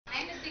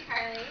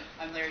Carly.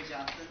 I'm Larry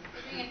Johnson.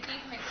 We're doing a thief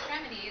from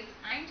extremities.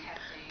 I'm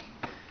testing.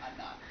 I'm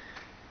not.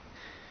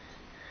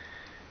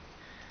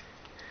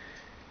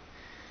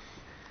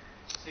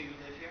 So you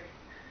live here?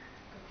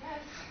 Good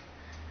guess.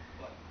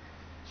 What?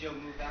 Joe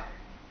moved out?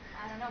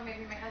 I don't know,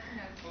 maybe my husband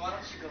knows. Well, why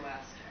don't you go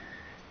ask him?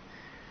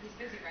 He's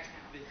busy right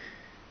now. Busy.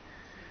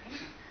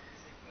 Sleeping.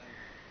 Sleeping.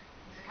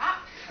 He's a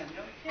cop.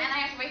 No kidding. And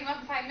I have to wake him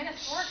up in 5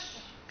 minutes for work.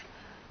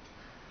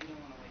 You don't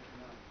want to wake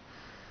him up.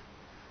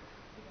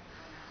 We gotta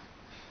go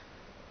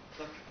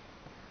now. Look,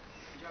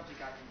 you dropped a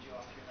guy named Joe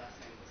off here last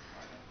night at this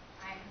apartment.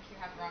 I think you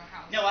have the wrong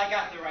house. No, I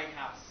got the right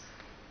house.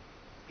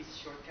 He's a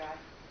short guy.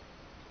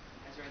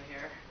 Has red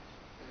hair.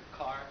 Has a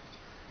car.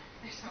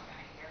 There's no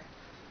guy here.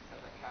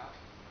 Has a cow.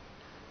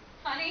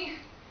 Honey,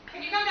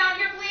 can you come down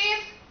here,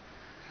 please?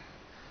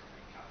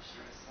 Gosh,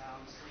 you're a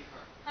sound sleeper.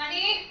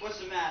 Honey? What's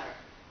the matter?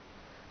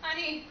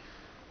 Honey?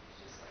 It's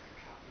just like a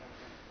cop.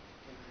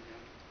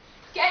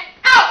 Get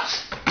out!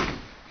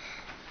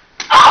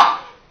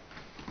 Oh!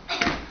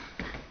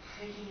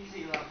 Take it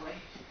easy, lovely.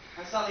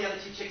 I saw the other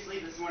two chicks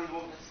leave this morning. The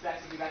one with the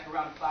specs will be back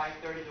around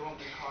 5:30. The one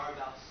with the car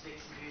about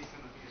 6. Maybe it's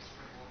going to be a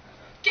scribble.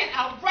 Get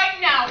out right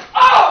now!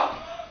 Oh!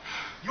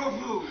 Your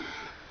move!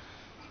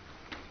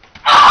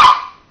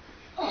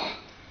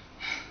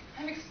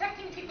 I'm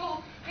expecting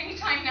people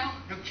anytime now.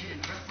 No kidding.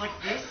 Dressed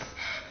like this?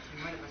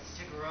 You mind if I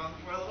stick around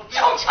for a little bit?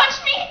 Don't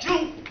touch me!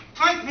 Don't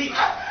fight me!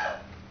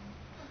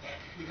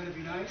 You gonna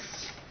be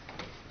nice?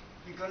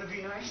 You gonna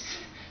be nice?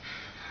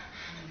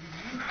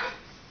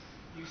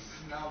 You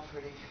smell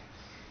pretty.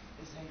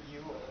 Isn't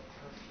you a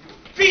perfume?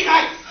 Be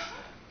nice!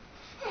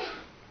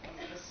 I'm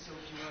gonna soak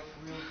you up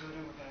real good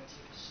and we're gonna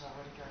take a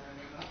shower together and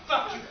I'm gonna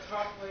fuck you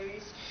front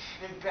ways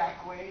and back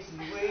ways and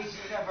ways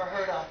you never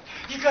heard of.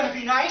 You gonna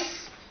be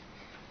nice?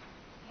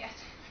 Yes.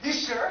 You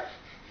sure?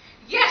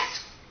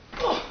 Yes!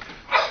 Look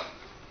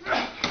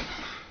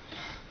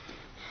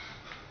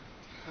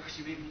what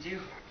you made me do.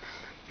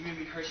 You made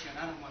me hurt you, and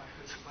I don't want to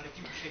hurt you, but if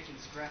you kick and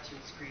scratch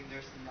and scream,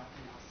 there's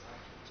nothing else I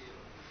can do.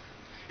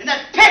 And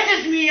that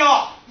pisses me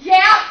off!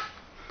 Yeah?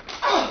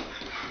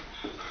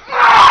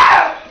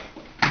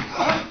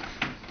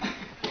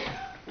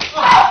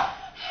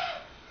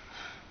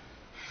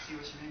 See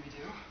what you made me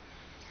do?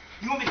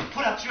 You want me to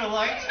put out your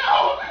light?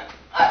 No!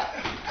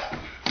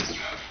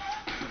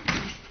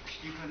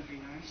 You gonna be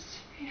nice?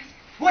 Yes.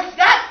 What's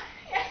that?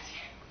 Yes.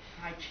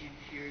 I can't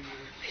hear you.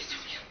 Please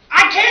don't kill me.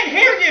 I can't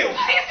hear you!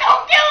 Please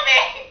don't kill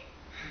me!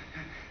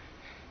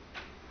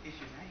 If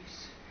you're nice,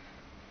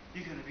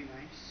 you're gonna be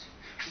nice.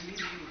 Maybe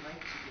you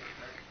like to get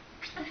hurt.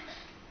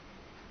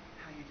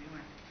 How you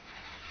doing?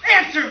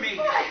 Answer me!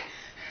 What?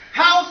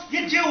 How's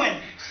you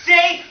doing?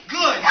 Say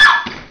good!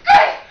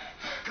 Good!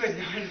 Good,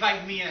 now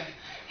invite me in.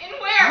 In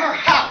where? Your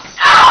house!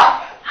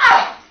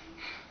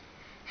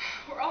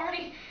 We're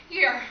already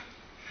here.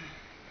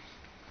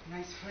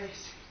 Nice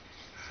place.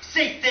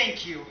 Say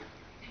thank you.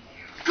 Thank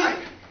you. Good!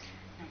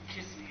 Now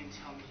kiss me and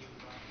tell me you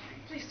love me.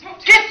 Please don't.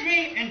 Kiss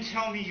me and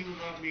tell me you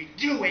love me.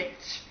 Do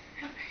it!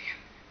 I love you.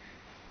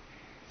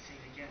 Say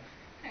it again.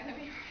 I love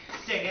you.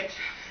 Say it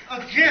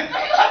again! I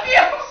love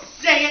you!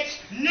 Say it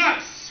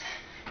nice!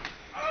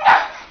 I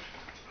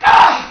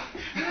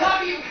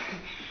love you.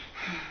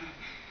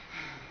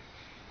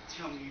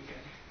 Tell me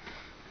again.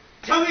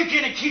 Tell me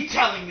again and keep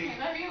telling me. I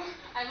love you.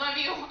 I love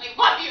you. I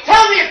love you.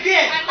 Tell me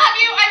again! I love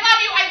you. I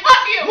love you. I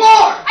love you.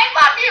 More! I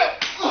love you.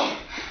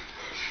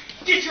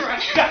 Get your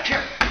ass back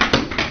here!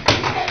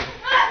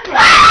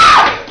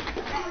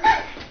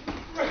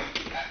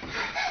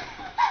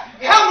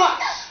 How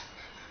much?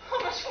 How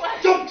much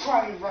what? Don't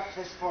try and rough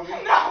this for me.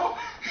 No.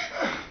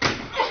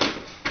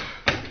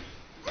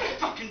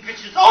 Fucking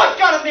bitches always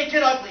gotta make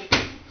it ugly.